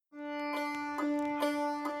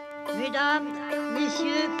Mesdames,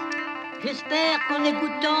 messieurs, j'espère qu'en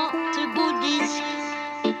écoutant ce beau disque,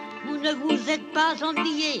 vous ne vous êtes pas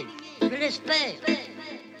ennuyés, je l'espère.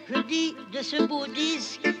 Je dis de ce beau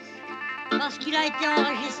disque parce qu'il a été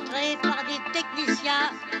enregistré par des techniciens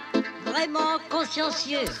vraiment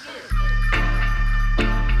consciencieux.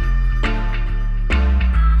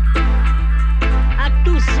 À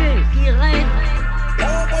tous ceux qui rêvent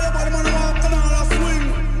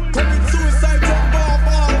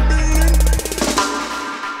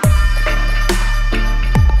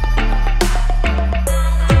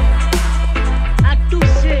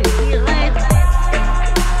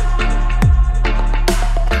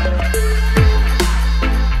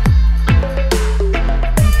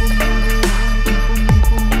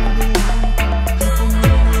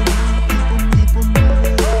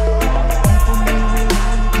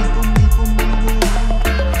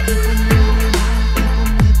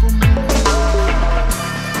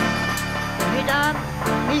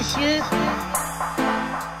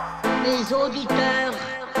mes auditeurs,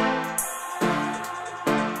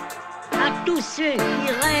 à tous ceux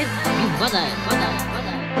qui rêvent du bonheur.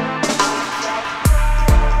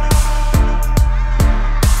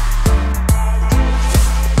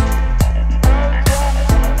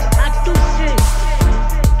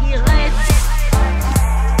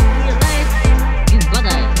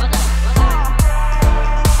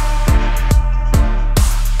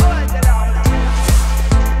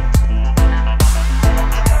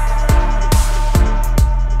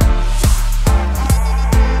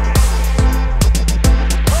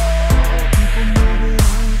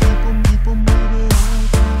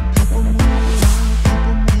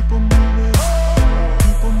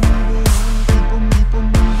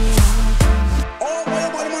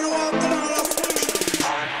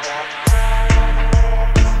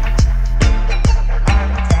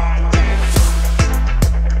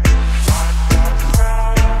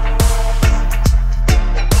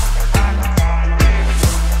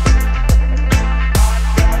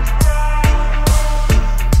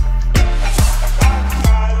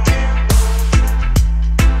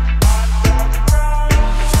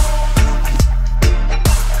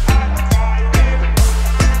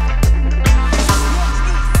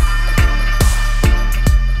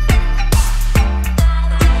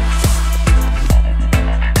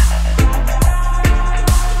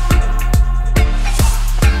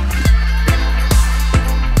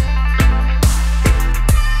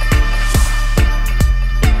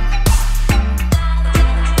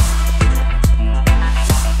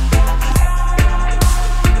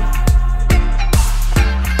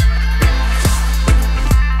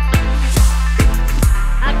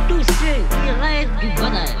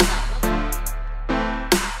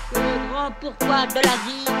 Pourquoi de la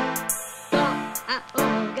vie tend à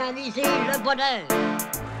organiser le bonheur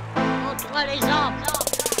entre les hommes.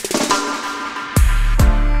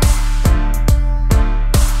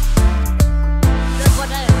 Le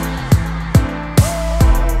bonheur.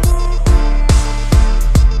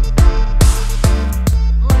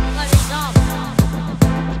 Entre les hommes.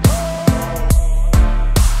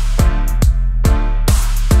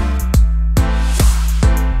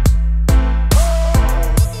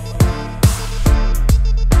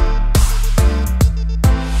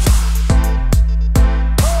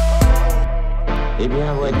 Eh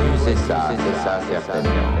bien, voyez, c'est ça,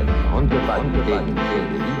 certainement. On ne peut pas douter, c'est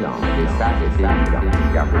évident. Et ça, c'est évident.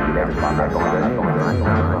 Car ce qu'il aime pas m'abandonner,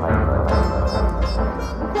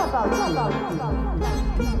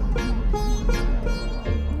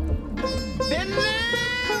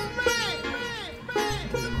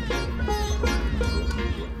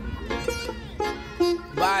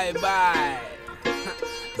 Bye bye.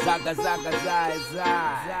 Zaga zaga zai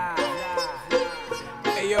zai.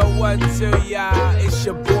 Hey yo, what to y'all? It's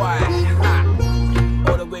your boy,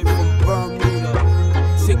 all the way from Bermuda,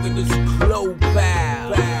 taking this global.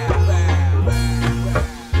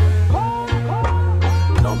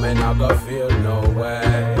 No man I go feel no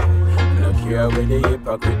way. No care with the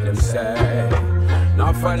hypocrite them say.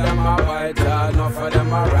 Not for them a writer, not for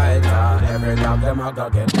them a writer. Every dog them I go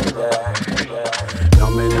get me there. No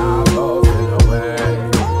man I go feel no way.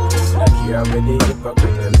 No care with the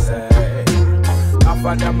hypocrite them say.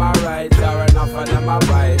 Enough of them are writer, enough of them are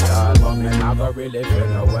writer, but me never really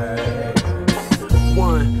feel away.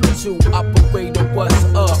 1, 2, operator, what's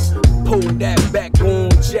up? Pull that back on,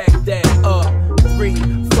 jack that up. 3,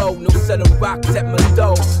 4, no set of rocks at my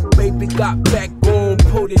door. Baby got back on,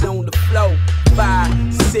 put it on the floor.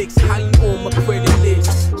 5, 6, how you on my credit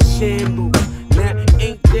list? Shambles, now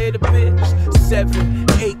ain't there the bitch. 7,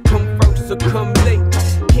 8, come first or come late.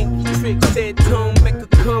 Kinky trick said tongue make her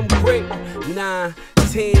come great. 9,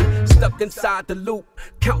 10, stuck inside the loop.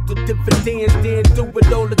 Count the dividends, then do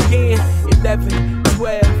it all again. 11,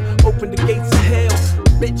 12, open the gates of hell.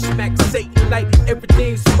 Bitch smack Satan like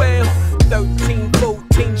everything's well. 13,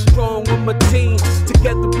 14, strong on my team.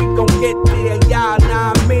 Together we gon' get there, y'all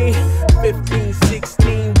know what I mean. 15,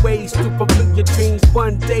 16 ways to fulfill your dreams,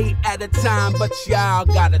 one day at a time, but y'all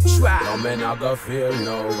gotta try. No man I go feel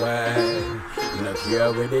no way. No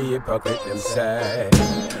care with the hypocrite them say.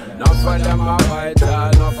 Not for them a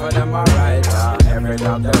fighter, not for them a writer. Every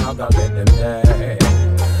dog them I go get them day.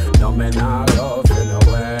 No man I go feel no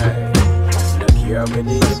way. No care with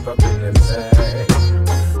the hypocrite them say.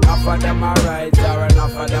 Not for them a writer, and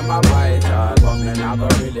not for them a fighter. But man I go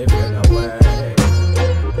really feel no way.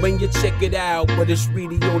 When you check it out, what it's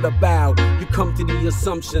really all about, you come to the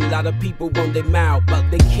assumption a lot of people run their mouth about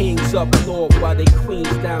they kings up north while they queens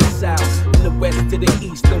down south. In the west to the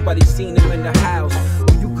east, nobody seen them in the house.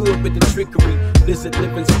 Well, you good with the trickery, lizard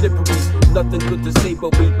living slippery. Nothing good to say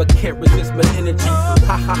but me, but can't resist my energy.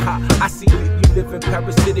 Ha ha ha, I see you living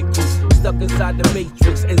parasitically, stuck inside the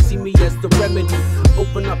matrix and see me as the remedy.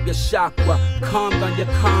 Open up your chakra, calm down your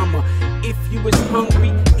karma. If you is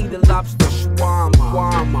hungry, eat a lobster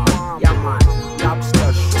shawarma. Yeah man,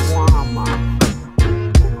 lobster shawarma.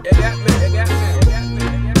 You get me, you get me, you get me,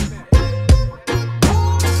 you get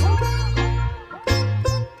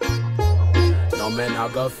me. No man I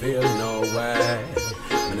go feel no way.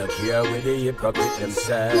 Me no care with the hypocrite them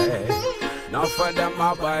say. Not for them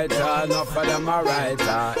a fighter, not for them a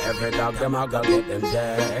writer. Every dog them I go get them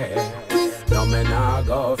day. No man I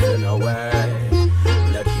go feel no way.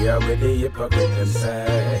 Me no care with the hypocrite them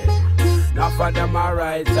say. Not for them a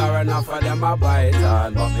writer, and not for them a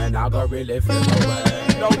biter. But me I go really feel no way.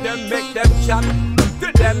 Now them make them chat,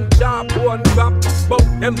 to them job one drop.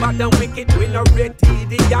 Both them bad and wicked, we no rate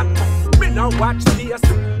idiot. Me no watch this,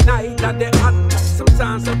 night and the hot.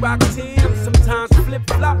 Sometimes I rock team, sometimes flip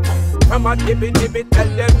flop. From a dibby tell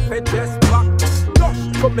them to just back.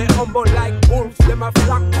 Lush to me humble like wolves, them a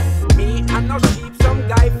flock. Me and no sheep, some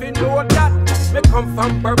guy fi know that. Me come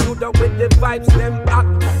from Bermuda with the vibes, them hot.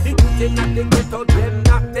 The thing that they get out, them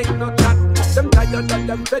not take no chat. Them tired and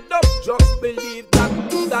them fed up, just believe that.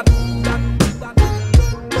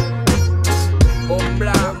 Boom,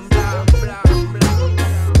 blah, blah, blah, blah.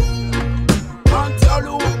 Can't tell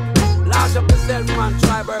who, large up yourself, man,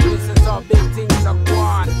 try business, all big things are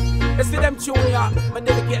gone. You see them tune ya, but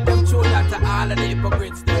they get them tune ya to all of the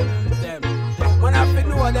hypocrites, them. When I fi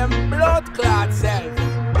know them blood clot self.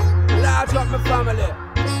 Large up my family.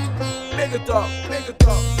 Big it up, big it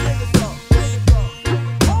up, big it up, big it up.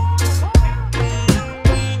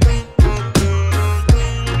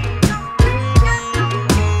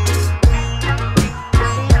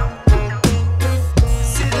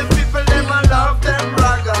 See the people, them I love them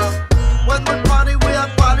ragga. When we party, we a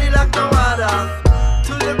party like no other.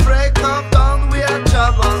 To the break of dawn, we a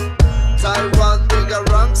jabba. Taiwan, bigger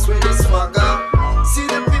ranks with the swagger. See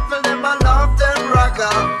the people, them I love them ragga.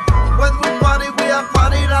 When we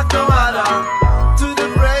party like no other. To the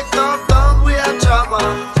break of dawn, we are jabba.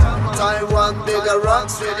 Taiwan, bigger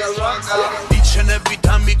rocks, bigger rocks. Each and every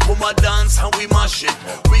time we come a dance and we mash it.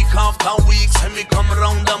 Week after week, and we come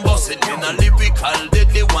round and bust it. In a lyrical,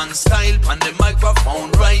 deadly one style. On the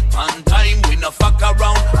microphone, right on time. We no fuck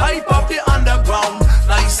around. Hype up the underground.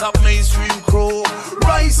 Nice up mainstream crew.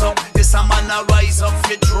 Rise up, this a man a rise up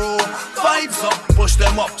for true. Vibes up, push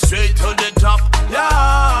them up straight to the top.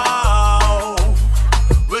 Yeah.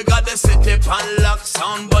 We got the city pan lock,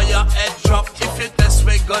 sound by your head drop. If you test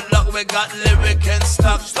we good luck, we got lyric and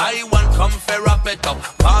stock. Taiwan come for wrap it up,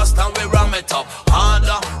 fast and we ram it up.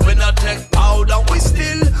 Harder, we not take powder, we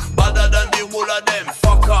still better than the whole of them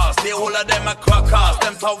fuckers. The whole of them are crackers,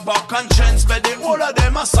 them talk about conscience, but the whole of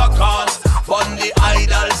them are suckers. Fun the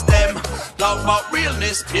idols, them talk about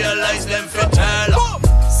realness, realize them for tell.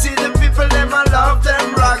 See the people, them I love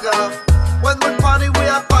them ragga. When we party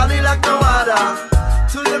like no other.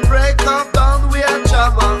 To the break of dawn, we are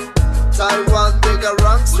jabba. Taiwan, bigger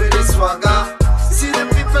ranks with the swagger. See the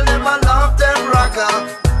people, them I love them ragga.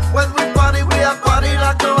 When we party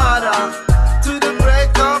like no other. To the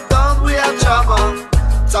break of dawn, we are jabba.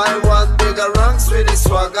 Taiwan, bigger ranks with the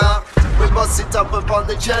swagger. We bust it up upon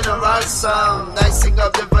the general sound. Nicing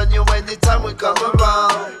up the venue anytime we come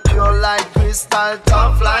around. Pure like crystal,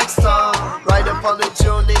 tough like stone. Ride upon the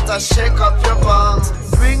tune, it'll shake up your bones.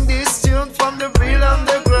 Bring this tune from the real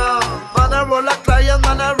underground. Man a roll a client,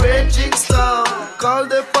 man a raging storm. Call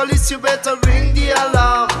the police, you better ring the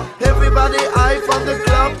alarm. Everybody high from the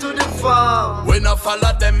club to the farm. We no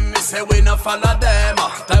follow them, me say we no follow them.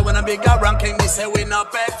 When a bigger ranking, me say we no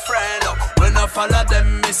big friend. We no follow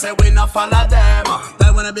them, me say we no follow them.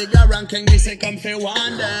 when a bigger ranking, they say come fi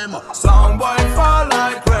one them. Sound boy fall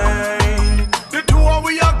like rain. The two of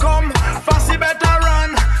we are come, Fassi better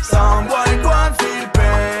run. Sound boy go and feel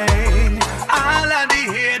pain. All of the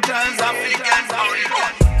haters are figures.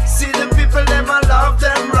 See the people, them I love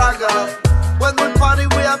them ragga. When we party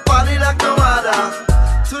like no other.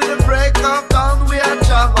 To the break of dawn, we are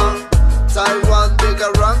jammer. Taiwan,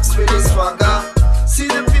 bigger ranks with the swagger. See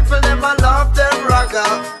the people, them I love them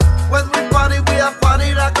ragga. When we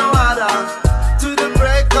party like no other. To the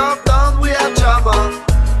break of dawn, we are jammer.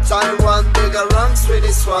 Taiwan, bigger ranks with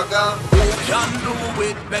the swagger. Who can do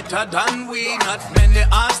it better than we? Not many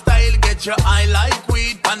are style, get your eye like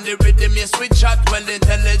weed. And the rhythm, yes, we chat well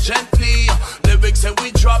intelligently. Lyrics that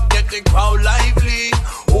we drop, get the crowd lively.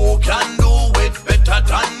 Who can do it better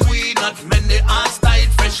than we? Not many are style,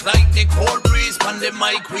 fresh like the cold breeze. On the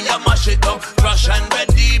mic, we a mash it up, crush and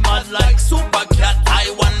ready. Mad like super cat,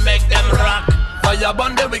 Taiwan make them rock. Fire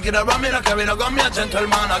burn the wicked around me, no carry no gun, me a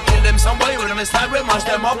gentleman. I kill them somebody with a style, we mash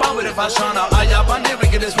them up and with a fashion. I burn the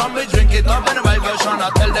wickedest one, we drink it up in the right version. I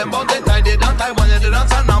tell them about the tie, they don't Taiwan, they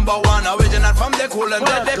dance are number one. Original from the cool and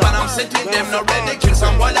dead, and I'm sitting them not ready. Kill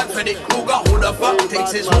some boy like Freddy Krueger, who the fuck thinks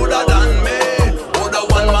he's ruder than me? Who the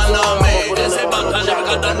one man on me? They say back and never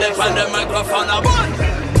got done, they find the microphone a bun.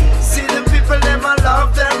 See the people, them I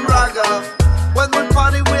love them ragga. When we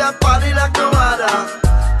party like no other.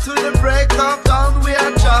 To the break of dawn, we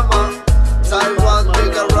are jammer. Taiwan,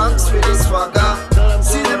 bigger ranks with the swagger.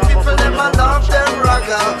 See the people, them I love them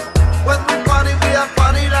ragga. When we party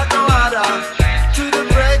like no other. To the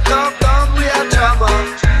break of dawn, we are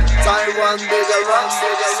jammer. Taiwan, bigger ranks,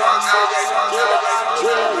 bigger ranks,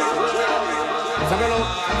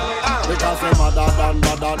 because we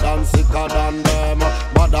madder than sicker than them.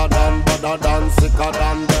 Madder than sicker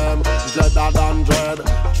than them. Dreader than dread,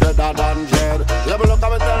 dreader than dread. Yeah, but look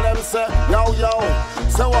at me tell them say, yo,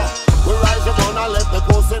 say what? We rise up and let the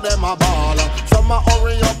pussy them a ball. Some a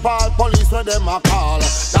hurry up all police where them a call.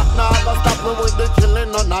 That now go stop me with the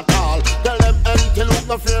killing none at all. Tell them empty look,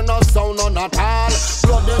 no fear, no sound none at all.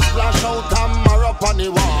 Blood they splash out and mark up on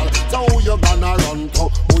the wall. So who you gonna run to?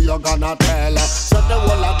 Who you gonna tell? So the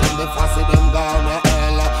whole of them, the fussy them gonna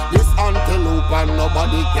hell. This antelope and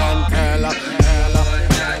nobody can tell.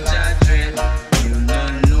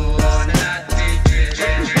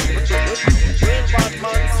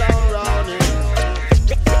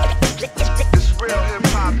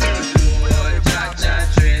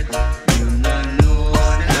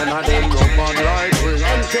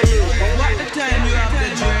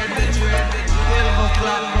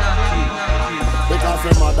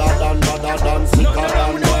 Madder than sicker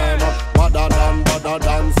than them. Madder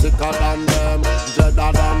than sicker than them.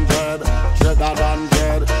 Dreader than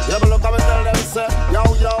dread. Yeah, but look at me tell them say, yo.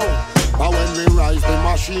 But when we rise the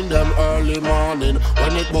machine them early morning,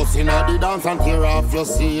 when it bust in the dance and tear off your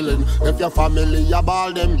ceiling. If your family a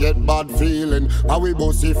ball, them get bad feeling. And we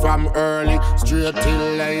bust it from early, straight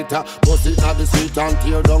till later. Bust it at the street and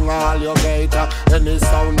tear down all your gator. Any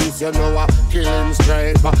sound this you know a killing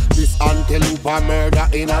straight. This antelope a murder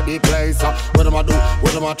in a the place. What them a do,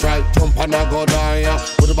 what them a try, jump and a go die.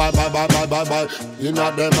 Put the bye, in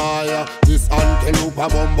a them eye. This antelope a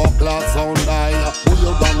bumbo class sound die. Who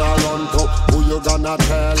you gonna run to? Who you gonna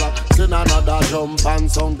tell? Send another jump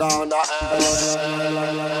and sound down the hell.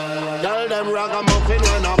 Tell them ragamuffin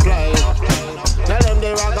when I play. Tell them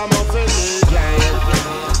the ragamuffin DJ.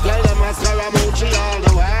 Tell them I Scaramucci all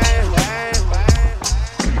the way.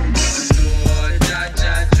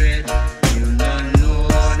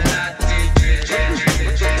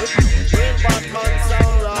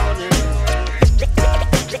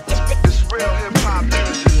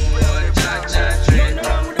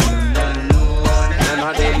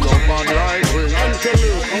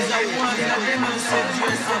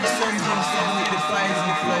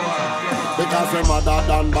 Because we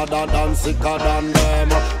madder than sicker than them.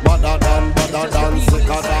 Madder than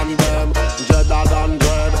sicker than them. Dreader than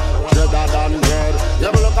dread.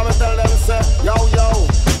 Yeah, but look at me tell them say, yo.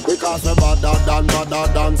 Because we madder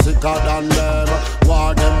than sicker than them.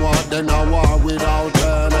 War them, then a war without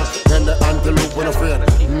them. Then the antelope with a afraid,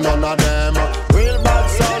 none of them. Real bad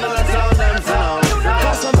sound, let's sound them sound.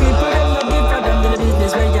 Cause some people them not give a damn to the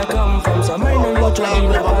business where you come from. So mine know you're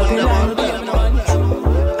trying to party land.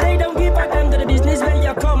 I don't give a damn to the business where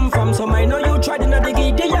you come from. So I know you tried to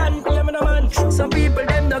navigate the land. Yeah, man. Some people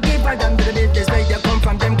them not give a damn to the business where you come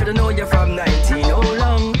from. Them could know you from 19 how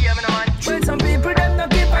long. Yeah, man. Well, some people them not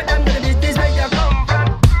give a damn to the business where you come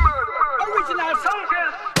from. Original soldier.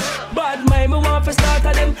 Bad my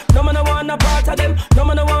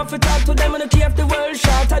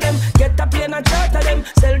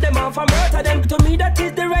them off and murder them. To me that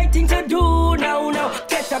is the right thing to do now.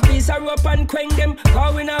 Get a piece of rope and quang them.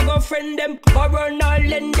 Cause we not go friend them, borrow or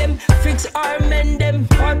lend them, fix or mend them,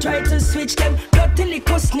 or try to switch them. Dirty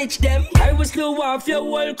liquor snitch them. I will slew off your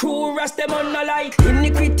whole crew, rest them on a lie.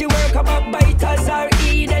 Iniquity work about biters or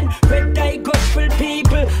Eden. Red eye gospel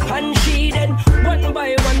people and she then. One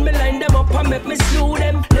by one me line them up and make me slew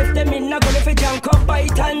them. Left them in a gun if a junk up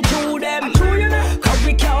bite and chew them. Cause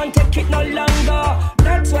we can't take it no longer.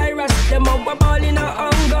 That's why rest them up a ball in a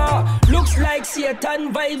hunger. Looks like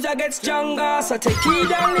Satan vibes I get stronger. So take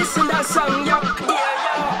it and listen that song, yeah.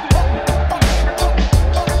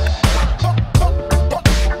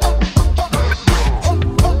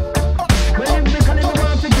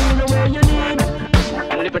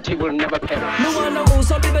 Liberty will never perish. No wanna move,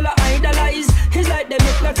 some people are idolize. It's like them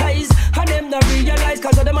hypnotize, and them not realize.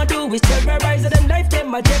 Cause all them a do is terrorize. And them life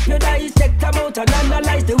them a jeopardize. Take them out and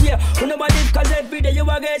analyze the way we nobody live. Cause every day you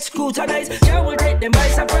will get scrutinized. Yeah, we'll take them by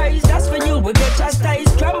surprise. That's for you, we'll get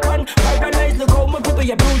chastised. Cramp and paralyzed. Look how my people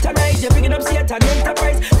you brutalize. You're picking up Satan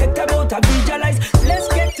enterprise. Take them out and visualize. Let's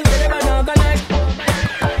get to them and organize.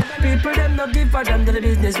 People them not give a damn to the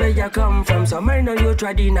business where you come from. So I know you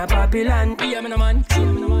tried in a Babylon. Yeah, man.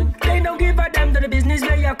 They don't give a damn to the business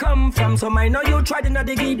where you come from. So I know you tried in a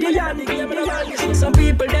Gideon. Some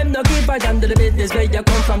people them not give a damn to the business where you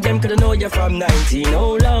come from. Them could know you from 19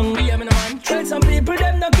 how long. Yeah, man. Well, some people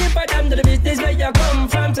them not give a damn to the business where you come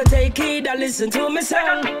from. So take heed and listen to me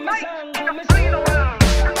song.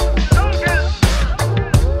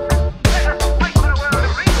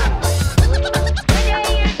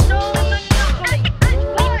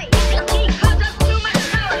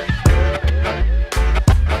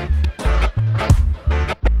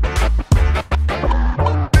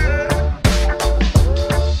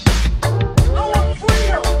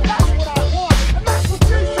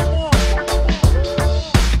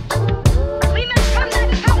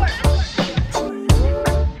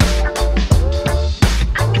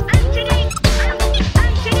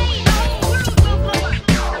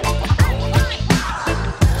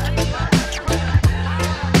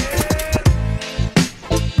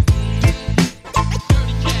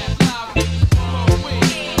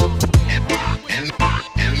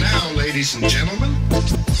 Ladies and gentlemen,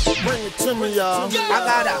 bring it to me, y'all. I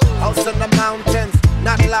got a house in the mountains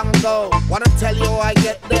not long ago. Wanna tell you how I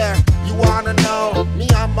get there? You wanna know? Me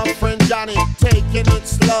and my friend Johnny taking it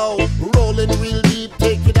slow, rolling real deep,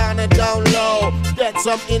 take it on and down low. Get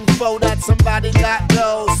some info that somebody got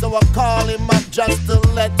know, so I call him up just to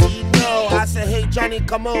let you know. I say, hey Johnny,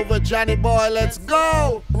 come over, Johnny boy, let's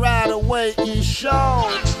go. Right away he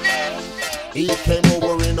showed. He came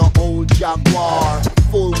over in an old Jaguar,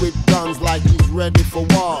 full with guns like he's ready for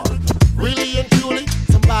war. Really and truly,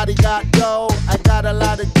 somebody got dough. I got a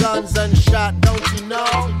lot of guns unshot, don't you know?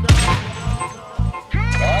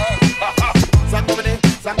 Suck cash.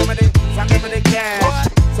 Suck all that you can. Suck cash.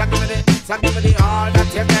 Suck all that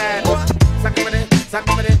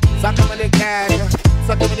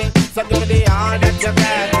you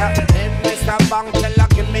can. Hey, Mr. Bank teller,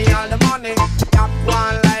 give me all the money. Top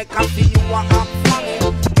one like a fee, you are up funny.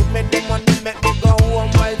 Give me the money, make me go home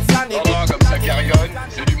while sunny. Comme ça carillonne,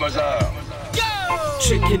 c'est du Mozart.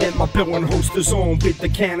 Chicken in my bill and holsters on with the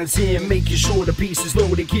cannons in, making sure the piece is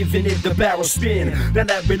loaded, giving it the barrel spin. Then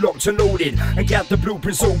that we locked and loaded and got the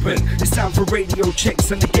blueprints open. It's time for radio checks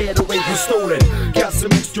and the getaway was stolen. Got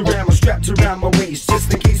some extra ammo strapped around my waist,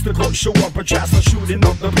 just in case the cops show up and try to shooting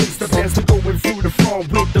up the place. The plans are going through the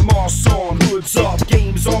front with the mask on, hoods up,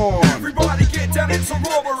 games on. Everybody get down, it's a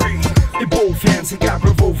robbery. In both hands, he got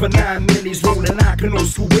revolver 9 millis rolling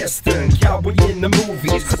Iconos to Western. Cowboy in the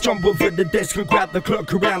movies. Jump over the desk and grab the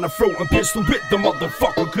clerk around the throat and pistol with the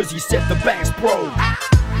motherfucker, cause he said the bank's broke.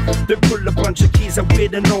 They pull a bunch of keys out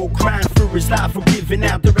with an old crying through his life for giving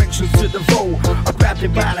out directions to the vote. I grabbed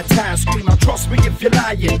him by the time, scream out, trust me if you're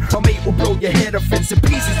lying. My mate will blow your head off into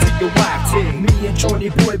pieces to your wife ting. Me and Johnny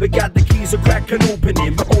Boy, we got the keys to crack and open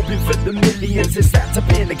it. But open for the millions, it's that to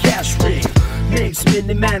pay in the cash ring. Next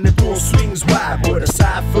minute, man, the door swings wide. Put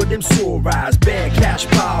aside for them sore eyes. Bad cash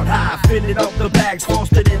piled high. Filling up the bags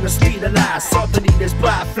faster than the speed of light. Suddenly there's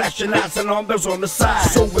bright flashing lights and alarm bells on the side.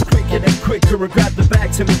 So we're quicker and quicker and grab the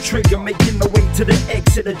bags and the trigger. Making the way to the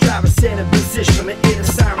exit. The driver set in position. The air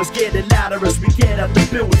sirens getting louder as we get out the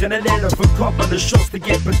building. And then a couple of shots to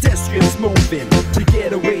get pedestrians moving. The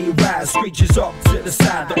getaway ride screeches up to the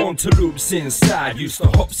side. The antelopes inside used to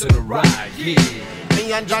hops in a ride, yeah.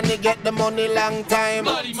 Me and Johnny get the money long time.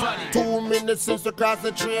 2 minutes since we cross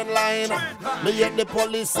the train line. Me hit the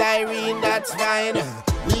police siren, that's fine.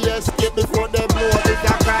 We escape before they blow this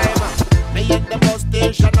a crime. Me hit the bus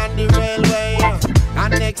station and the railway.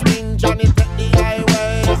 And next thing Johnny take the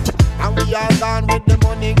highway, and we all gone with the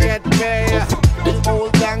money get paid. The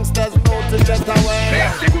old gangsters know to get away.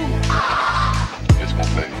 Merde, c'est vous. Qu'est-ce qu'on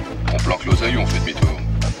fait? On planque l'oseille ou on fait demi-tour?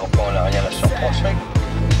 Pourquoi on n'a rien à surprendre?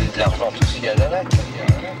 C'est de l'argent tout ce qu'il y a là.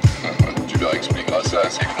 Tu leur expliqueras ça,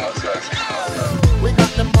 c'est quoi ça, c'est quoi. We got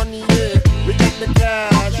the money, yeah, we got the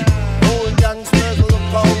cash. Old gangsters look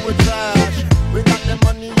how we trash. We got the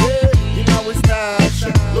money, yeah, you know we stash.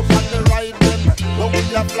 Look at the right them, when we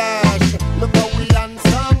a flash. Look how we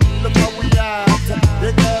handsome, look how we act.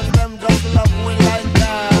 The girls them just love we like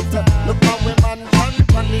that. Look how we man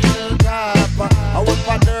on the hilltop. I whip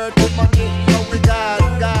a dirty money, so we got.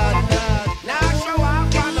 Now show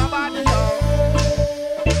up for nobody know.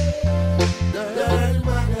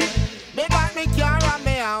 Me got me car and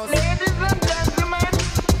me house. Ladies and gentlemen,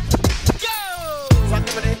 go! So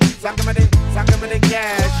give me the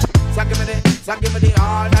cash. So give me the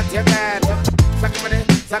all that you got. So give me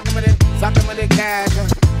the cash.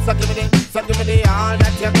 So give me the all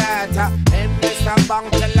that you got. And Mr.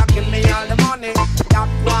 Bank, you give me all the money. That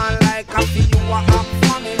one like a fee, you are up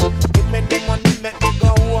funny. Give me the money, make me go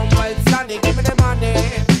home while it's sunny. Give me the money,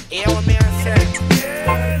 hear what me I say.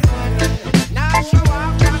 Now show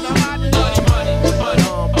up for nobody.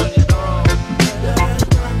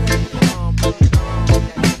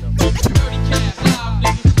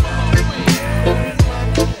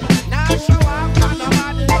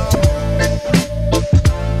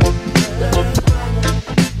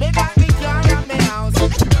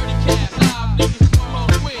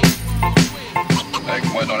 Avec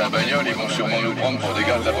moi dans la bagnole, ils vont sûrement nous prendre pour des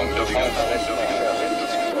gars de la Banque de France.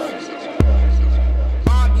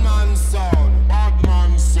 Badman sound.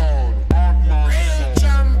 Real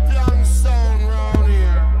champion sound round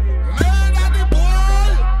here. Murder the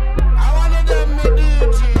boy. I wanna them me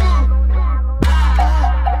DJ.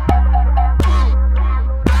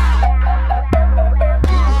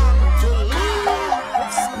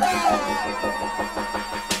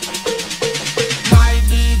 My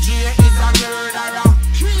DJ is a murderer.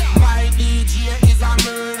 My DJ is a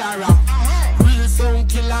murderer. Real sound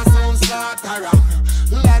killer, sound slaughterer.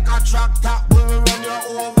 Like a tractor, we will run you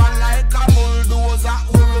over. Like a bulldozer,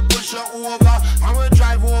 we will push you over. And we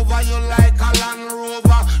drive over you like a Land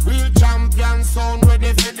Rover. Real champion sound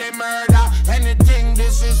ready for the murder. Anything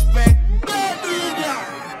disrespect, don't do that.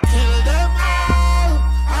 Kill them all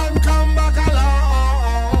and come back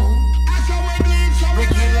alone. We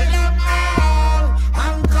kill them all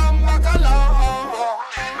and come back alone.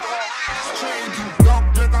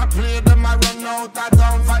 Doctor got play them, I run out of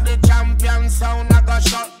town. For the champion sound, I go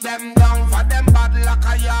shut them down. For them bad like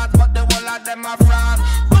a yard, but the whole of them are fraud.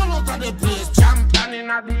 Run out of the place, champion in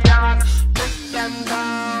the yard. Lick them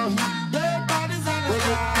down. Their bodies on the ground. We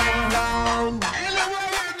lick them down.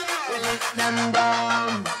 We lick them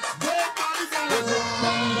down. Their bodies on the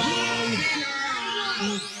ground.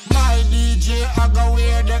 My DJ, I go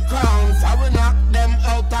wear the crown. So we knock them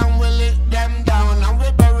out and we lick them down. And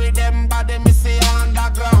we bury them body, me say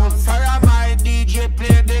underground. For my DJ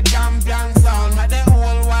play the champion sound. But the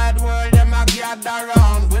whole wide world, them a gather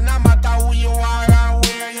round. We no matter who you are and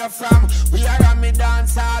where you're from. We are a me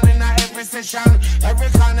dance all in every session. Every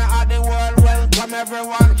corner of the world, welcome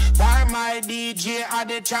everyone. For my DJ are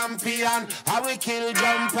the champion. I will kill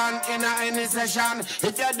jump on in any session.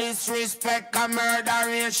 If you disrespect a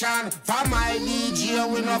murderation. For my DJ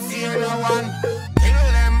we no fear no one.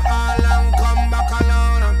 Kill them all and come back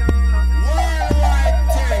alone. Worldwide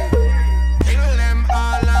thing. Kill them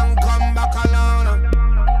all and come back alone.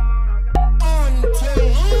 Until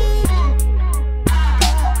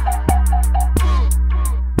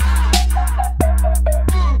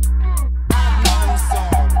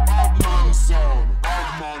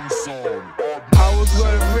I was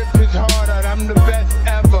gonna rip his heart out, I'm the best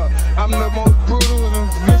ever. I'm the most brutal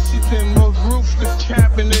and vicious and most ruthless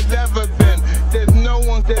champion there's ever been. There's no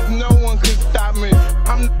one can stop me.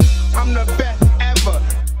 I'm the best ever.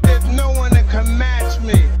 There's no one that can match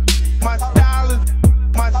me. My style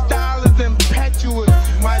is impetuous.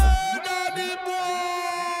 My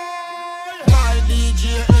DJ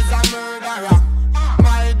is a murderer.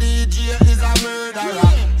 My DJ is a murderer.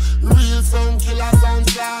 Real sound killer, sound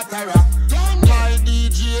slaughterer. My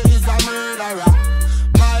DJ is a murderer.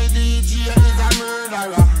 My DJ is a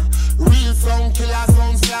murderer. Real sound killer,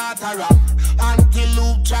 sound slaughterer.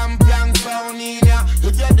 Anti-loop champion sound in ya.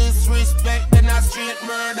 If you disrespect, then a straight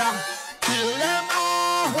murder. Kill them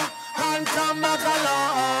all and come back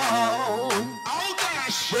alone.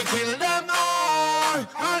 We kill them all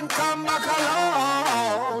and come back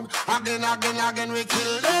alone. Again, we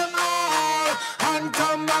kill them all and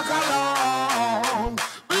come back alone.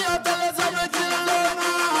 We are telling us we kill them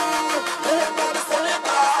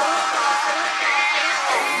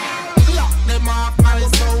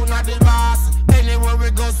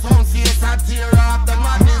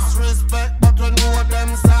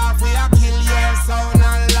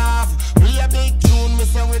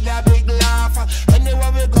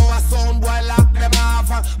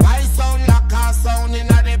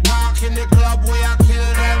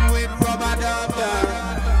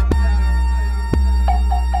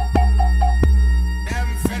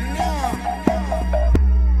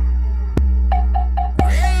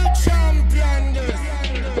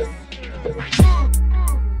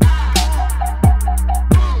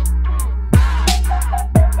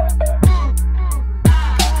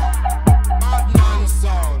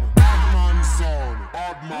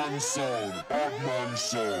I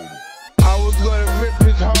was gonna rip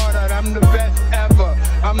his heart out, I'm the best ever.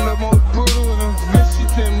 I'm the most brutal and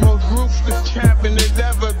vicious and most ruthless champion there's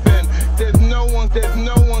ever been. There's no one can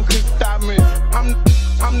stop me. I'm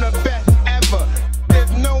the best ever.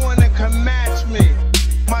 There's no one that can match me.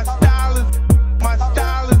 My style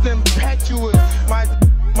is impetuous.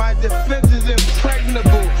 My defense is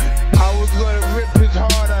impregnable. I was gonna rip his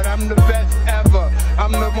heart out, I'm the best ever.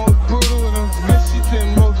 I'm the most brutal and vicious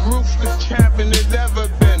and most ruthless champion there's ever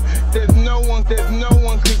been. There's no one can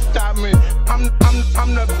stop me. I'm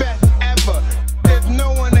the best ever. There's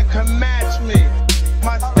no one that can match me.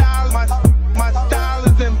 My style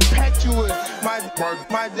is impetuous.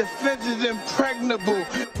 My defense is impregnable.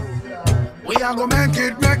 We are gonna make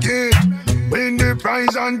it. Win the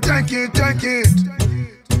prize and take it.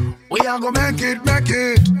 We are gonna make it.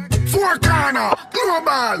 Four corner,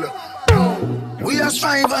 global. We are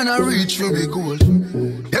strive and a reach for the goal.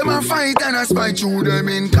 Them a fight and a spite through them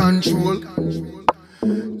in control.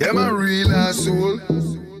 Them a real asshole.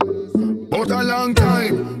 But a long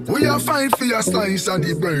time, we a fight for a slice of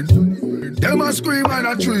the bread. Them a scream and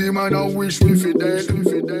a dream and a wish we fi dead.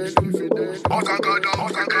 But I got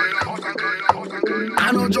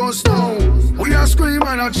I know just now, we a scream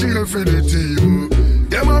and a cheer for the team.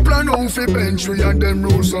 Them a plan out fi bench we and them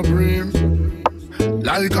rule supreme.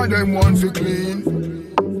 Like a them want fi clean.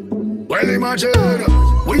 Well imagine,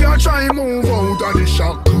 we a try move out of the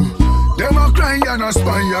shock. Them a cry and a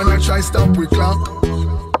spy and a try stop we clock.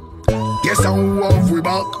 Guess how have we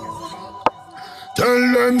back?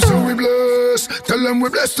 Tell them so we bless. Tell them we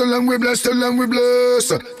bless, tell them we bless, tell them we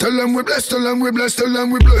bless. Tell them we bless, tell them we bless, tell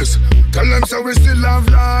them we bless. Tell them so we still have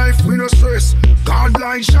life, we no stress. God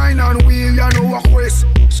light shine and we ya know a quest.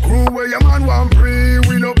 Screw where your man want pray,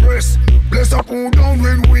 we no press. Bless up who down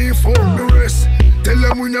when we fuck the rest. Tell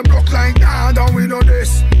them we no block like God and we know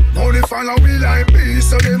this. Now they follow we like peace,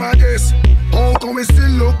 so them a guess. How come we still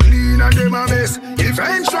look clean and them a mess?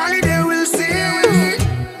 Eventually they will see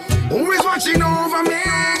who is watching over me.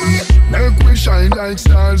 Make we shine like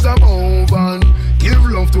stars above and give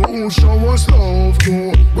love to who show us love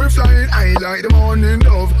to. We flying high like the morning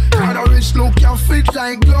dove. Got a rich look, you fit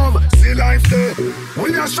like glove. See life there,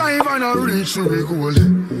 we a strive and a reach to the goal.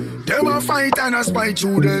 Them a fight and a spite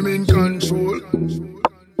through them in control.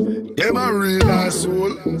 Them a real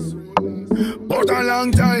asshole. But a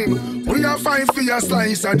long time, we a fight for a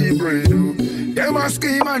slice of the bread. Them a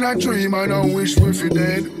scheme and a dream and a wish we fi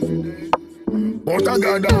dead. But I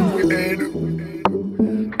got down with head.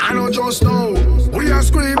 I know just now, we a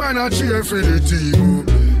scream and a cheer for the team.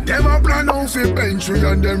 Them a plan out fi bench we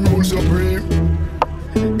and them rule supreme.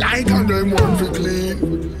 Like and them want fi clean.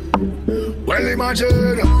 Well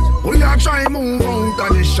imagine, we a try move out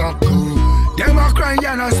of the shock. Them a cry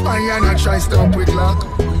and a spy and a try stop with clock.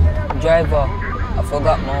 Driver, I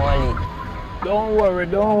forgot my wallet. Don't worry.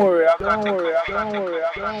 Tell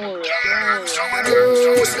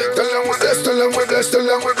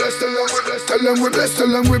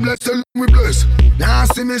them we bless. Now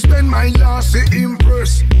see me spend my last to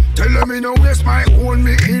impress. Tell them me no waste my own,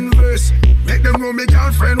 me invest. Make them know me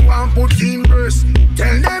girlfriend want put in verse.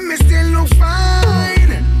 Tell them me still look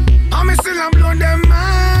fine. And me still am blow them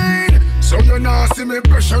mind. So you nah see me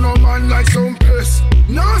pressure no man like some piss.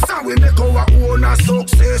 No sir, we make our own a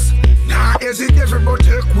success. Nah hesitate but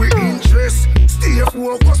take we interest. Stay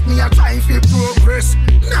focused, me a try fi progress.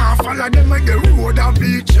 Nah follow them like the road and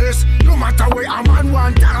beaches. No matter where a man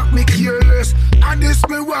want talk, me careless. And this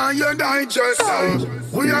me want you digest.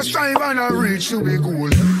 We a strive and a reach to be goal.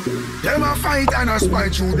 Them a fight and a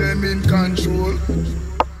spite through them in control.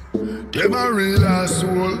 Them a real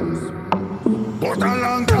asshole. But a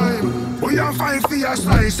long time, we a fight for a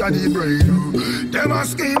slice of the bread. Them a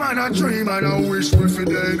scheme and a dream and a wish we fi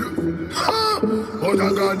dead. But I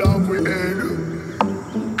got down with head.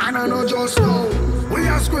 And I know just now, we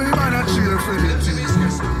a scream and a cheer for the team.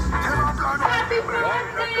 Happy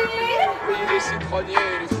birthday! Les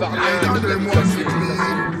citronniers, les farniers,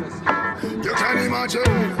 you can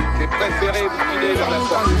imagine. J'ai préféré filer dans la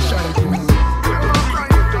soirée.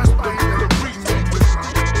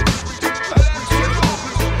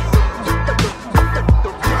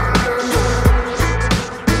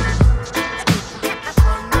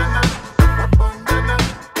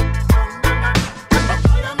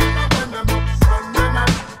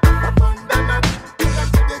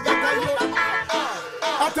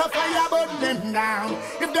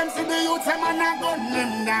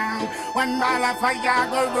 One ball of fire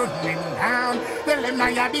go run them down. Tell them now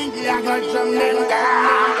you dingy, I go drum them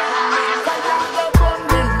down. Fire go burn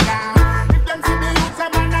them down. If them see the youth, a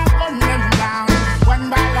man a gun them down. One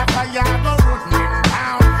ball of fire go run them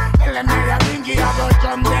down.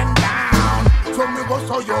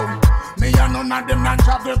 to you. Me and none of them not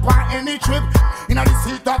travel on any trip. In the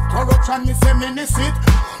seat of corruption, me say many sit.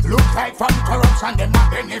 Look like from corruption, them a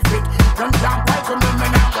benefit. Them can't buy to me, me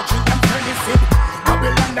now go treat them benefit.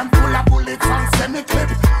 Babylon, them full of bullets and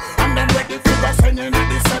semi-clip. And then ready for the sending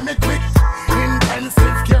and the semi-quick.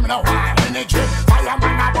 Intensive care, me no want any trip.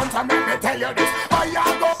 Fireman a bunch and let me tell you this.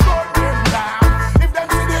 Fire go burn them down. If them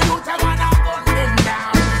see the youth, them wanna gun them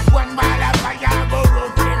down. One ball of fire go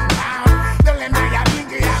run them down. Tell them I a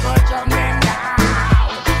biggie, I go jump them down.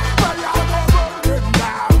 Fire go burn them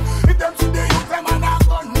down. If them see the youth, them wanna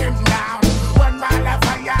gun them down. One ball of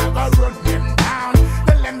fire go run them down.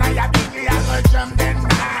 Tell them I a biggie, I go jump them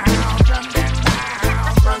down. Jump them down,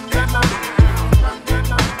 jump them down.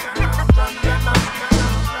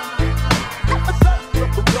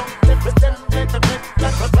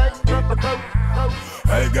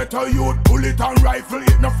 Hey, get a youth, bullet and rifle.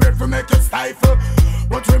 It no afraid to make you stifle.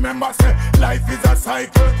 But remember, say, life is a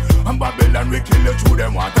cycle. And Babylon, we kill you through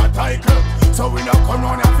them water title. So we no come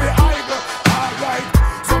round and say, idle. Alright.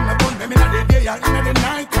 Some me burn them in the day and in the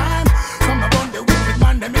night time. Some me burn the wicked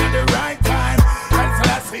man, them in the right time. And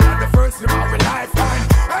so I see at the first of our lifetime.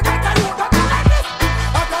 I get a youth that like this.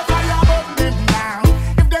 I got fire burn them down.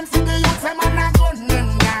 If them see the youth, them man a gun them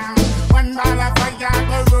down. One ball of fire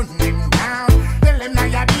go run them down. Tell them now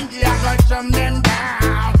you bingy, I go jump them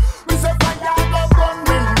down. We say fire go burn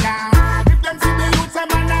them down. If them see the youth, them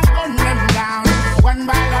man a gun them down. One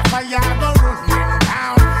ball of fire go run them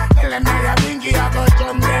down. Tell them now you bingy, I go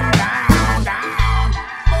jump them down, down.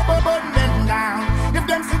 Burn them down. If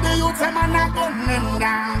them see the youth, them man a gun them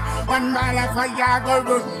down. One ball of fire go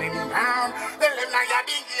run them down. Tell them now you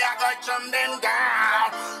bingy, I go jump them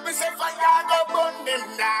down. We say fire go burn them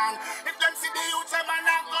down. If them see the youth, them man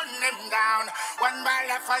a gun them down. One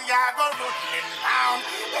ball of fire go run them down.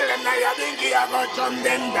 Tell them now you bingy, I go jump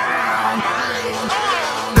them down.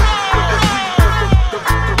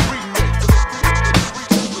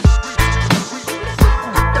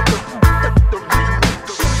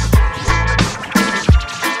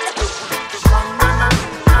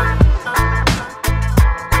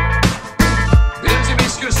 Mesdames et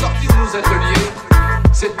messieurs, sortis de nos ateliers,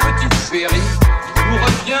 cette petite féerie nous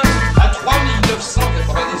revient à 3 999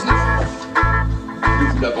 francs. Nous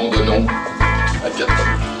vous l'abandonnons à 4 ans.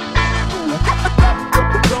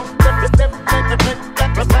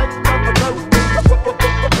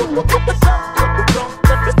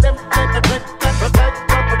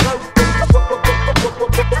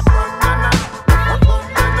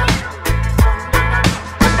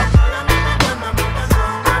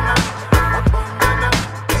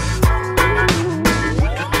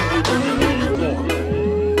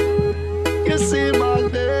 You see my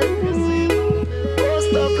name,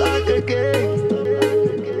 post up like a game.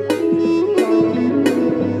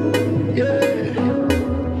 Yeah,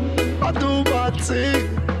 I do my thing,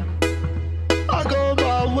 I go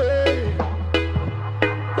my way.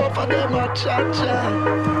 But for them I cha-cha,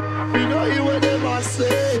 you know you what them I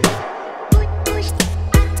say.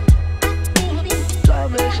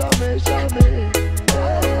 Jamais, jamais, jamais.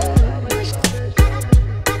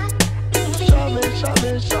 Jamais,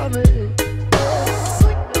 jamais, jamais.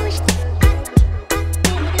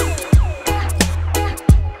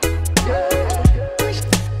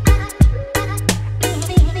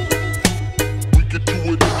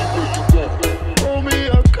 Pour me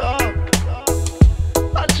a cup,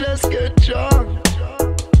 I just get drunk.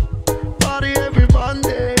 Party every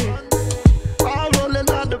Monday, I'm rolling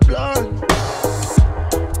on the blunt.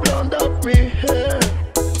 Blonde up me hair,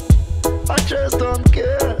 I just don't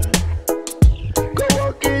care. Go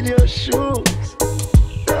walk in your shoes,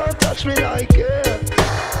 don't touch me like it.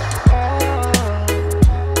 Ah,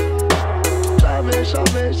 jamais,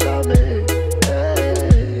 jamais, jamais.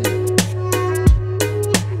 Hey.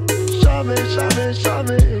 Jamais, jamais,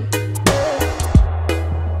 jamais.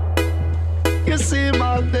 You see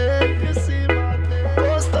my name,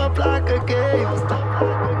 post up like a game.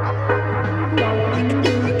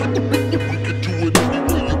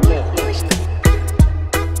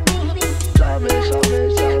 Jamais, jamais,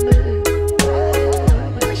 jamais.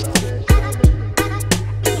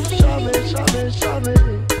 Jamais, jamais, jamais.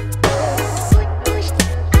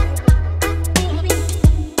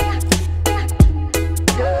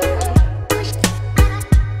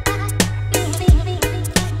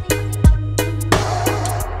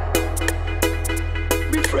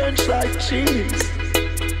 Me French like cheese.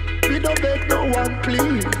 We don't beg no one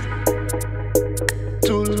please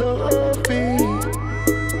to love me.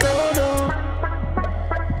 No, no.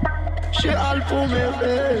 She all pour me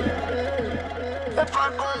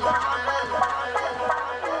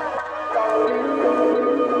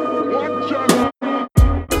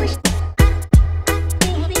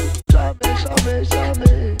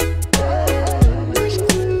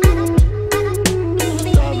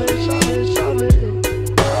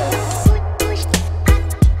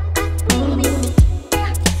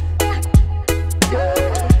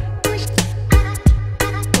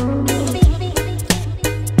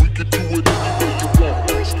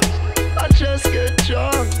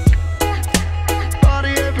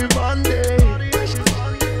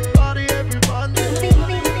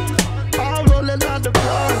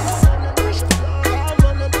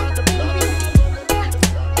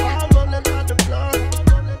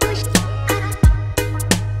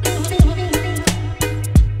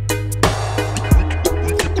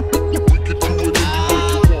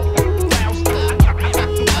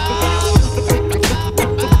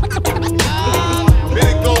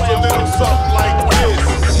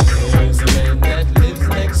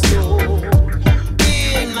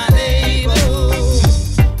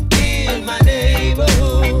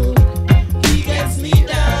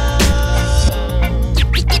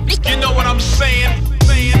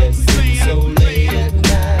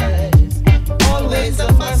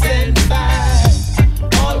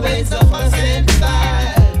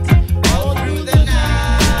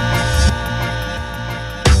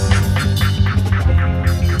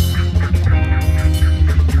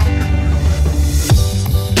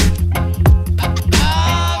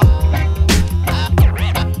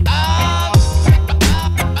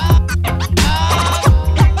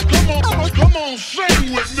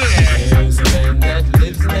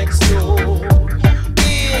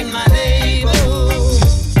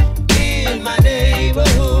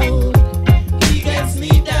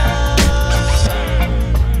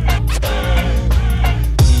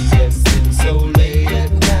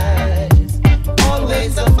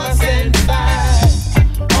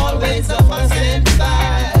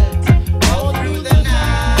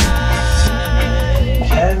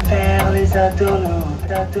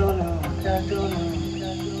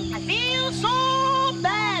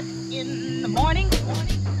morning.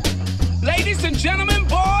 Ladies and gentlemen,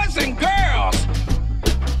 boys and girls,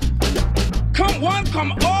 come one,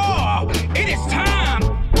 come all, it is time.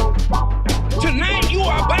 Tonight you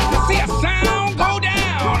are about to see a sound go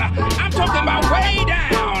down. I'm talking about way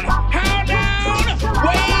down. How down?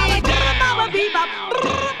 Way down.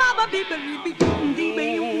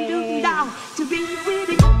 To be with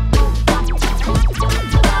it.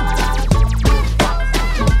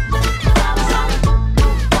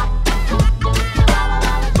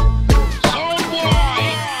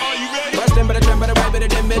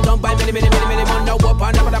 Don't buy many man now up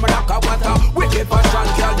and never knock out water. Wicked passion,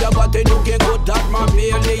 girl, you got it, you can go that man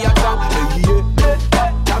barely a tongue.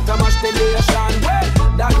 That a mash the nation.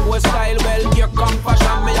 That was style, well, your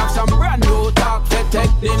compassion. Me have some brand new talk to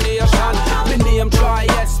take the nation. Me name try,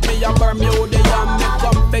 yes, me a Bermudian. Me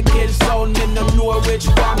come to kill sound, me no know which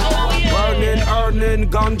one. Burning, earning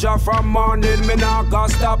ganja from morning. Me not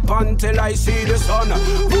gonna stop until I see the sun.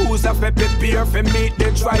 Who's up to prepare for meet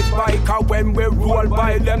the drive-by? Cause when we roll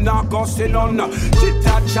by, them not go sit on.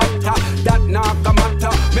 Chitta chatta, that not come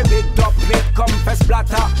matter. Me big up, me come for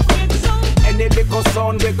splatter. Any little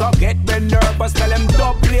sound we go get me nervous. Tell them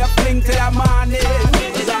dub play a fling till the morning.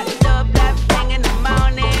 We got dub that fling in the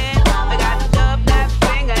morning. We got dub that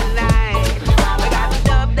fling at night. We got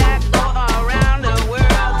dub that go around the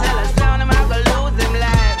world. Tell us sound them out gonna lose them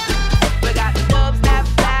life. We got dubs that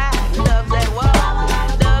fly, dubs that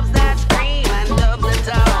walk, dubs that scream and dubs that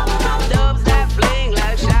talk, dubs that fling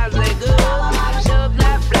like shots they good, dubs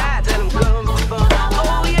that fly, tell them come for fun.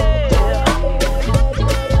 Oh yeah.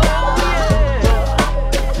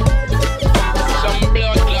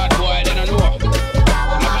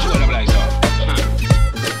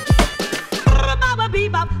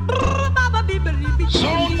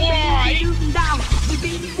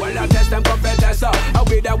 Well, I test them competitors, I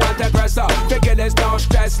be the one to press up. Figure there's no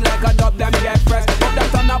stress, like a dub them get pressed. But them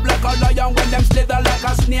turn up like a lion when them slither like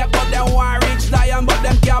a snake. But them want reach lion, but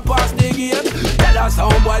them can't pass the gate. Tell us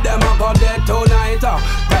homeboy them a go dead tonight.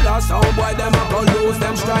 Tell us homeboy them a go lose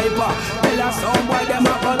them striper. Tell us homeboy them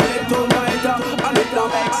a go dead tonight. And it don't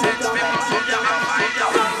make sense.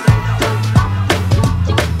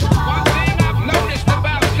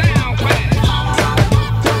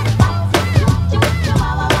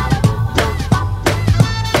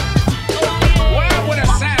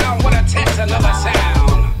 Another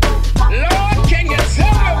sound. Lord, can you tell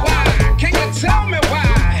me why? Can you tell me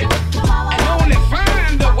why? And only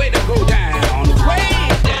find a way to go down, way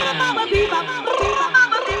down.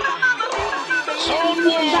 So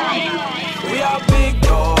boy, we are big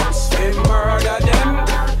dogs, we murder them.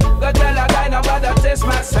 Go tell a guy nobody taste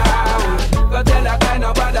my sound. Go tell a guy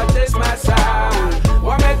nobody taste my sound.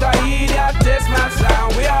 What make a idiot taste my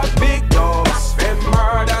sound? We are big dogs, we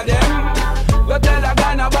murder them. Go tell a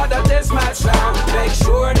guy nobody taste my sound. Make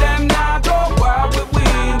sure them not go wild with we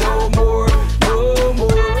no more, no more.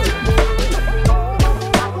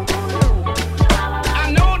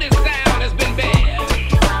 I know this sound has been bad.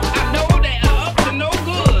 I know they are up to no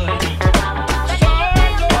good. So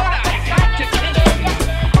Lord, I have to kill them.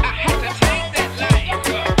 I have to take that life.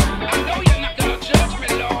 I know you're not gonna judge me,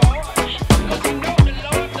 Lord, 'cause you know the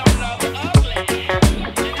Lord don't love ugly.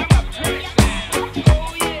 And I'm a pretty sound.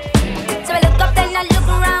 Oh yeah. So I look up and I look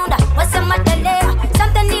around. What's the matter there?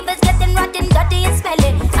 Something evil's getting rotten, dirty and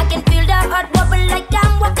smelly. I can feel the heart wobble like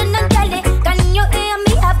I'm walking on jelly. Can you hear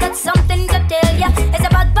me? I've got something to tell ya. It's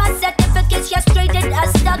about birth certificates, you're straight as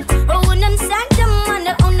stuck. Oh, and I'm sanctum on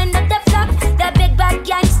the owning of the flock. The big bad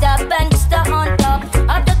gangster, bankster on top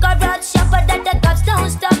of the garage shopper that the cops don't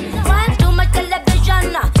stop. Watch too much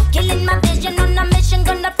television, killing my vision on a mission.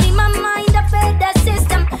 Gonna free my mind, I feel the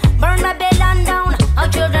system. Burn my Babylon down, our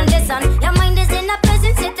children listen. Your mind is in a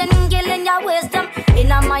prison, sitting, killing your wisdom.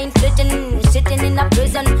 In a mind flitting, sitting in a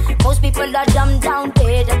prison. Most people are dumbed down,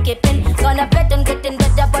 dead or kipping. Gonna bet them getting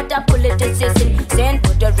better, but I pull it decision. Send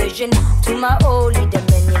put a vision to my holy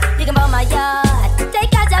dominion. You can buy my yard,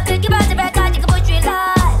 take out a pick, you buy the back card, you can push real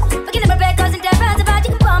hard. Forget the back cards and the back card,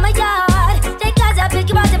 you can buy my yard. Take out a pick,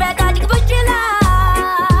 you buy the back card, you can push real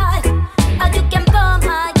hard. Or you can buy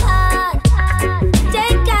my yard.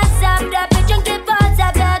 Take out a pick, you can buy the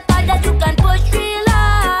back card that you can push real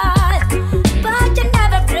hard. But you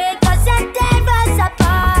never break us and tear us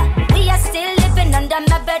apart. We are still living under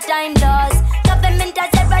my bedtime laws. Government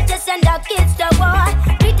has ever just send our kids to war.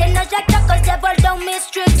 Treating us like chuckles, devil don't miss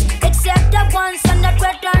tricks. Except the ones on the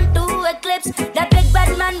return to eclipse. The big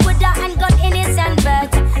bad man with a handgun in his handbag.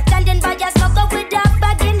 Standing by a smoker with a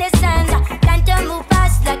bag in his hand. Plan to move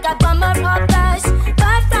fast like a bomber or bus.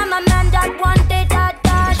 Far from a man that wanted a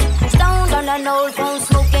dash. Stoned on an old phone,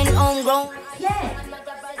 smoking homegrown. Yeah,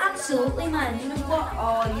 Absolutely, man. You know what?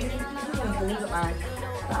 Oh, you don't believe it, man.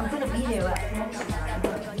 I'm gonna be there at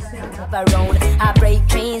around. I break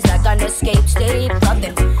chains like an escape slave. Got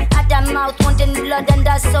them at the mouth wanting blood, and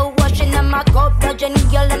that's so washing in my cup. Bludgeon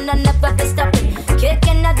girl, and I never be stopping.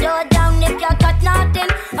 Kicking the door down if you got nothing.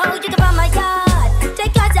 Oh, you can buy my yard.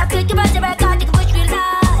 Take cards, I pick you by the record, you can push real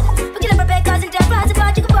hard. Pick it up, break cards, and tell us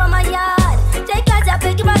about you can buy my yard. Take cards, I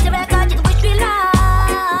pick you by the record, you can push real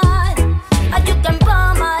hard. And you can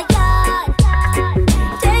buy my yard.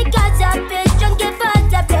 Take cards, I pick and give us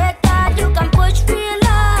the break card, you can push real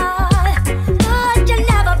hard. But you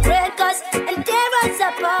never break us and tear us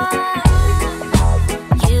apart.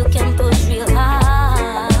 You can push real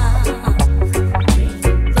hard,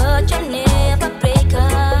 but you never break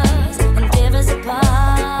us and tear us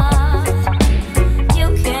apart. You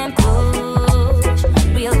can push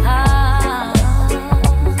real hard,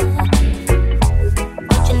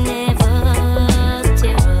 but you never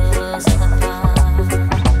tear us apart.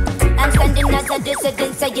 I'm standing as a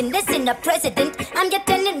dissident, saying listen, a president. I'm your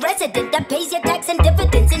tenant resident that pays your tax and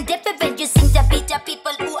dividends. Indifferent, you seem to beat the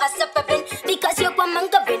people who are suffering because you're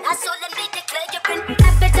mongering. I solemnly declare you've been a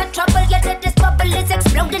bit of trouble. Yet this bubble is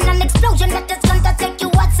exploding, an explosion that is gonna take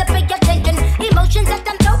you out. So pay attention. Emotions that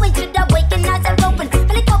I'm throwing should awaken as I'm open.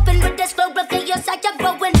 Belly open with this flow, but your sight are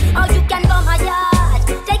growing. Oh, you can bomb my yard.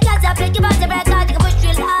 Take us up, pick you out the record, you can push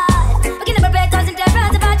real hard. We can never break us and tear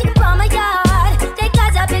us apart, you can bomb my yard. Take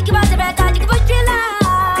us up, pick you out the record, you can push real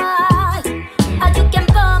hard. Oh, you can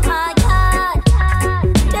bomb my yard.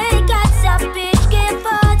 Take us up, bitch, give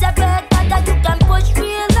us a record that you can push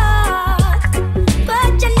real hard.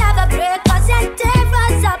 But you never break us and tear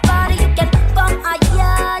us apart, you can bomb my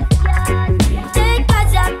yard. Take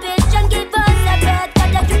us up, bitch, and give us a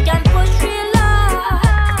record that you can push real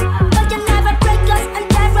hard. But you never break us and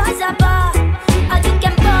tear us apart, or you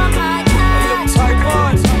can bomb my yard.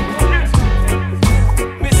 Taiwan,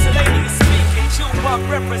 miscellaneous speaking, Tupac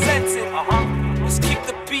representing. Let's keep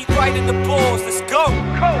the beat right in the balls. Let's go.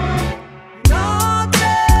 No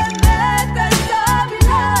te metas a mi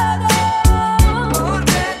lado,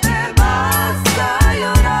 porque te vas a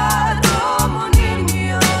llorar como un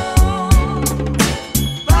niño.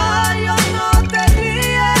 Vaya, no te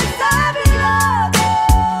ríes a mi lado,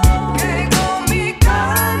 que con mi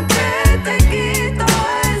cante te quito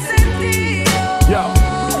el sentido. Yo.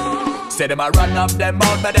 Say them a run up them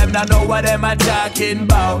mouth, but them not know what them a talking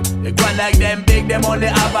about. They go like them big, them only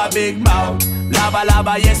have a big mouth. Lava,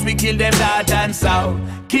 lava, yes, we kill them north and south.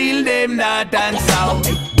 Kill them north and south.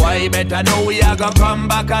 Why better know we are gonna come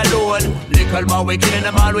back alone. Little more we killing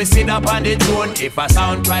them all, we sit up on the throne. If a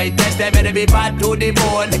sound try test, they better be bad to the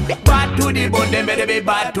bone. Bad to the bone, they better be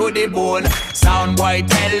bad to the bone. Sound boy,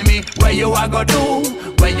 tell me where you are gonna do.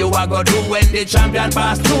 Where you are gonna do when the champion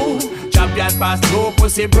pass through. Champion pass through,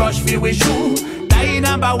 pussy brush fi we shoe. Die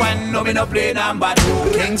number one, no me no play number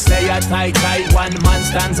two. King say a tight, one man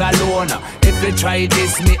stands alone. If you try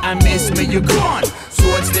this me and miss me, you gone.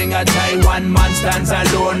 Sword sling a tie, one man stands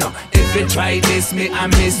alone. If you try this me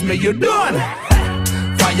and miss me, you done.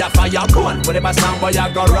 Fire, fire, gun, whatever sound boy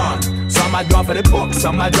I go run. Some a draw for the book,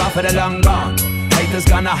 some a draw for the long gun. Haters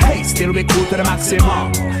gonna hate, still we cool to the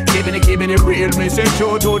maximum. Keeping it real, me say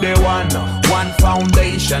true to the one. One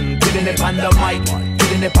foundation, killing it on the mic.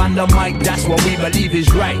 Killing it on the mic, that's what we believe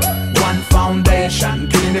is right. One foundation,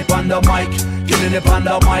 killing it on the mic. Killing it on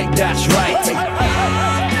the mic, that's right.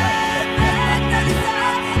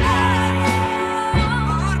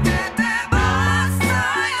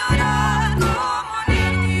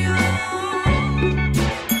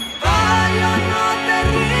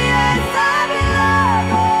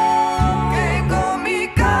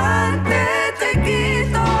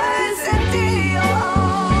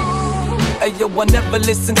 Yo, I never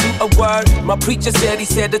listened to a word my preacher said. He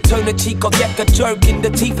said to turn the cheek or get a jerk in the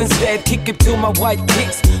teeth instead. Kick it till my white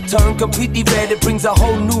kicks turn completely red. It brings a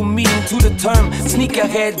whole new meaning to the term. Sneak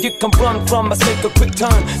ahead, you can run from us, make a quick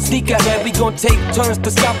turn. Sneak ahead, we gon' take turns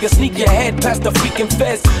to stop you. Sneak your head past the freaking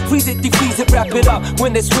feds. Freeze it, defreeze it, wrap it up.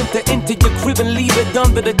 When it's winter, into your crib and leave it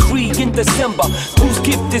under the tree in December. Whose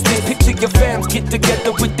gift is this? Picture your fams get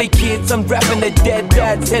together with their kids, unwrapping their dead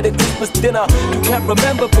dads head at Christmas dinner. You can't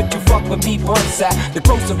remember, but you fuck with me once at the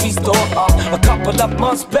grocery store a couple of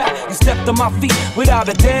months back. You stepped on my feet without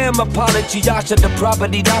a damn apology. I should have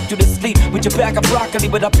probably knocked you to sleep with your bag of broccoli,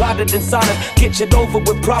 but I plotted in silence. Get you over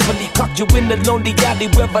with properly. Caught you in the lonely alley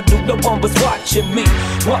where I knew no one was watching me.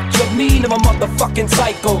 What you mean? I'm a motherfucking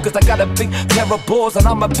psycho, cause I got a big pair of balls and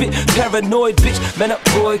I'm a bit paranoid, bitch. Man up,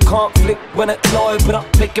 boy, conflict when it annoyed, but I'm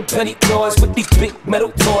making plenty noise with these big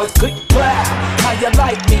metal toys. Click, clap. How you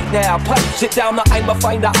like me now? Pipe shit down the I'ma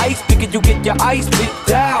find the ice pick and you get your ice picked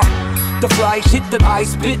down. the fly, hit the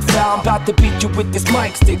ice, spit foul. I'm about to beat you with this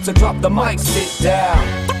mic stick, so drop the mic, sit down.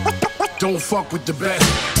 Don't fuck with the best.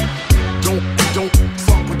 Don't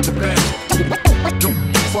fuck with the best.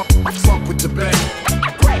 Don't fuck with the best.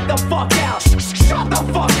 Break the fuck out. Shut the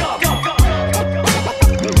fuck up.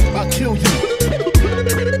 I'll kill you.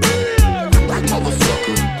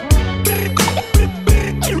 Motherfucker.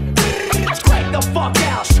 Break the fuck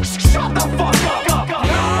out. Shut the fuck up.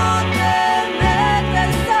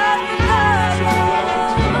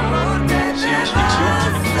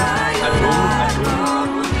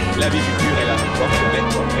 La vie future est là,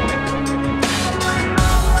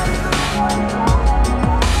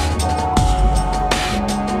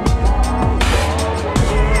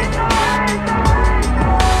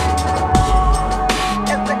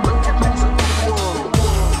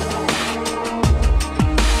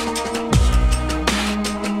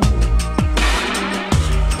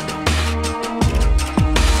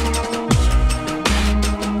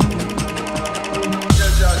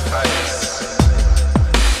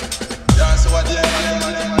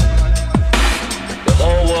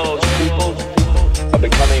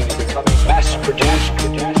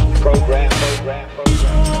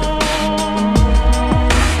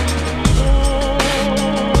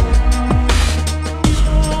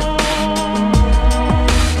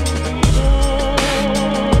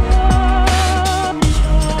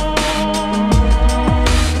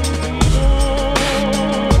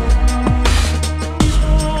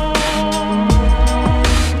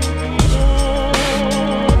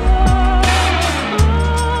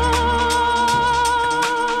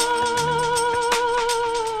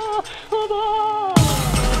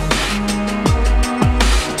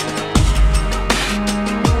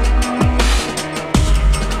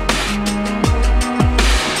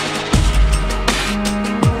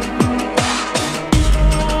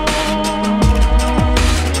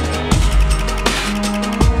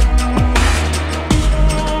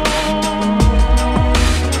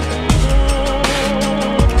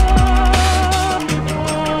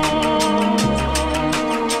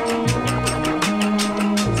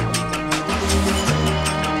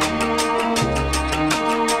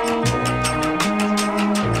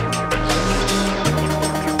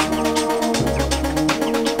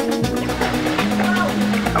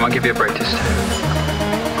 give you a break this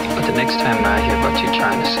time. But the next time I hear about you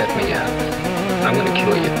trying to set me up, I'm gonna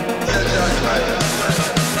kill you.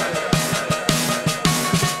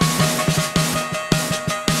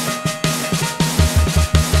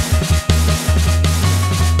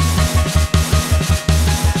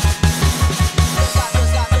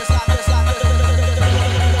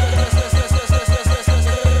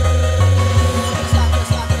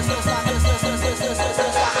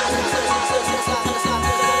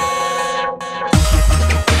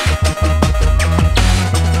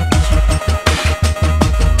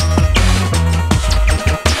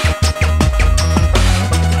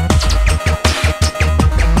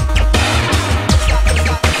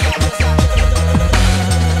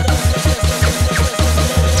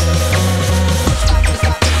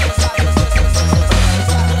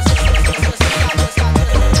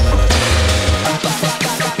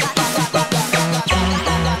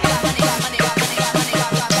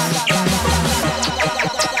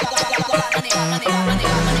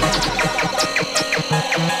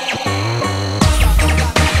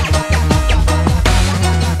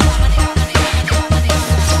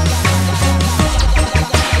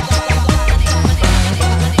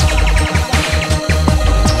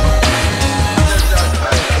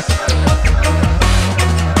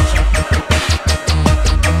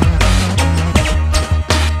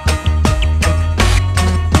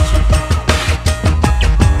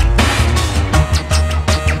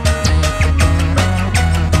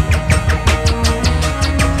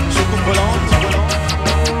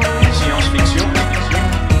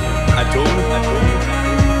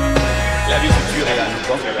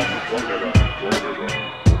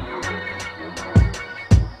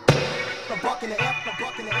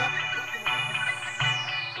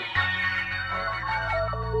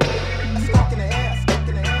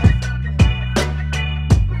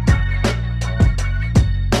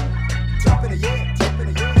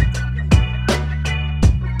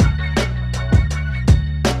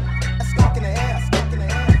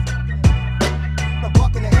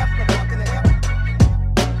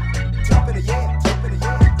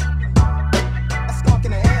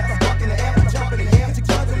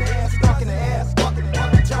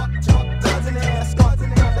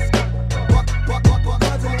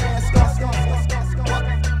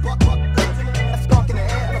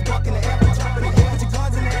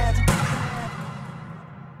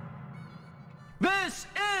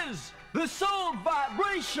 is the soul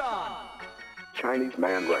vibration. Chinese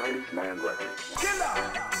man records.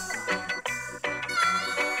 Killer.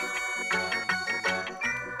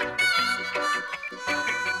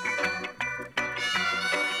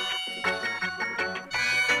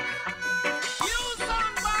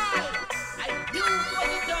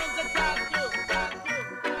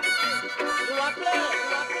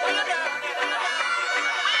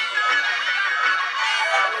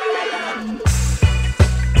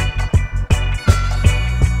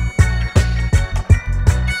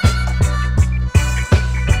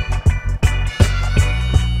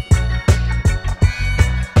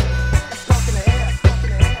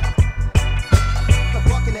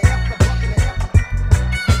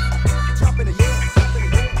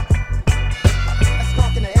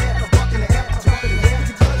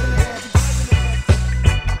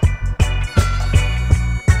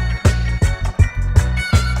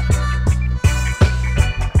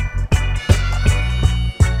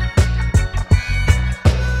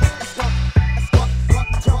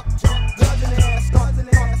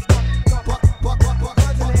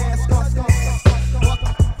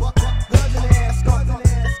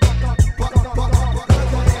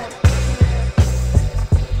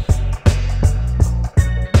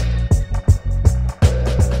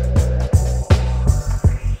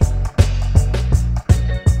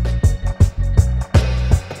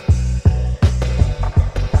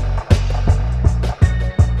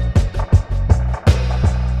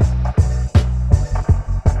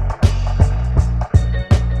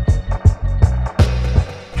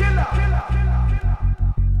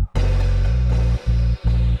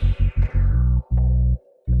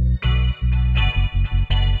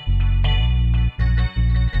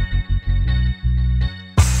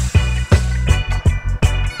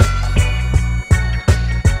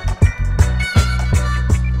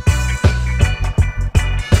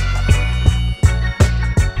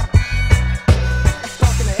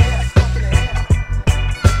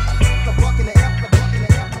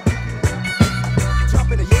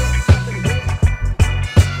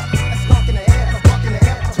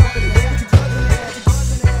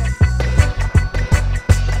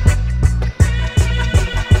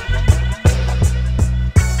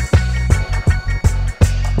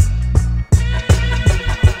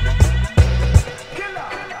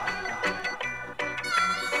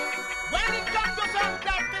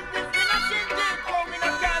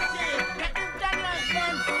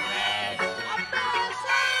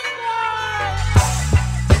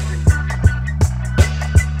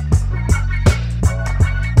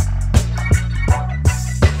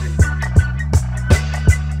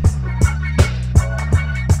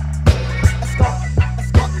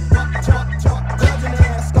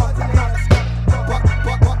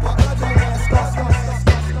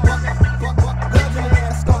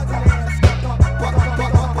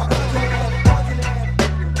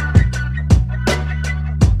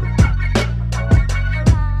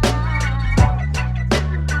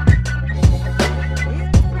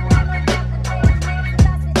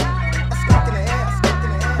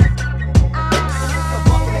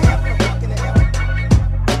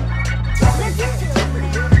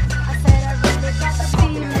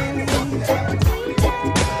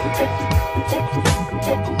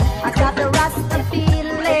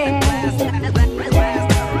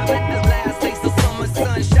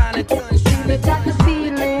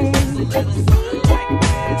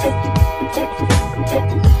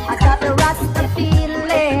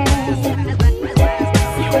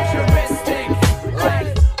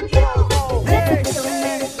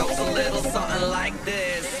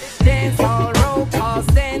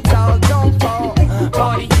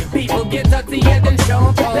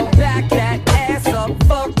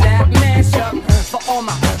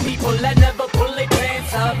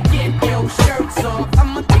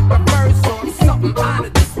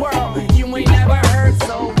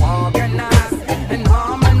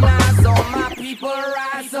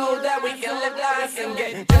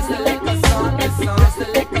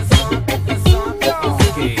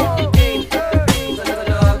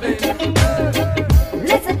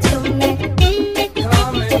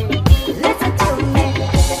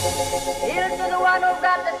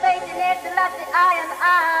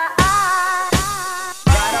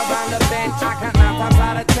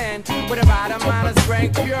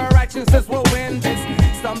 Pure righteousness will win this.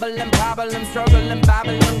 Stumbling, babbling, struggling,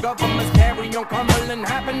 babbling. Governments carry on crumbling,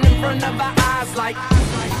 happen in front of our eyes like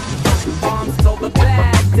bombs over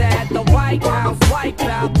Baghdad. The White House wiped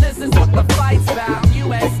out. This is what the fight's about.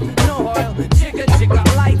 U.S. no oil, jigga jigga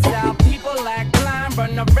lights out. People act blind,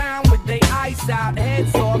 run around with their eyes out.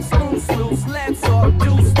 Heads off, snooze loose, let's off,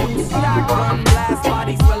 deuce deuce. Shotgun blast,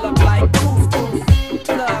 bodies full of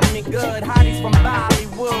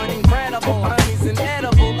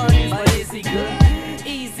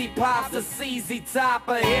ZZ Top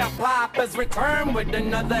of hip hop has returned with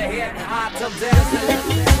another hit. Hot till death.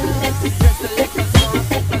 Just a lick of song,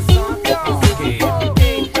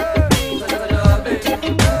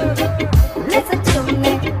 Listen to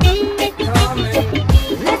me.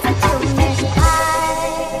 Listen to me.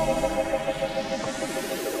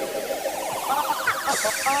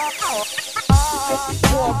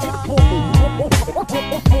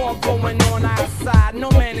 War going on outside, no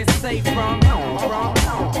man is safe from.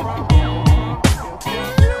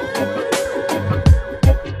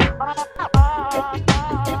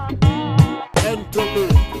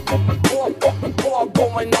 War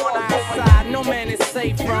going on outside, no man is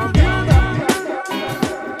safe from.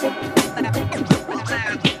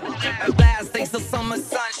 Last days of summer,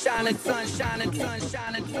 sunshine, sunshine,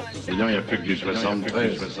 sunshine, sunshine. Il n'y a plus que du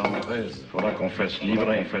 73. Faudra qu'on fasse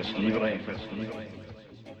livrer.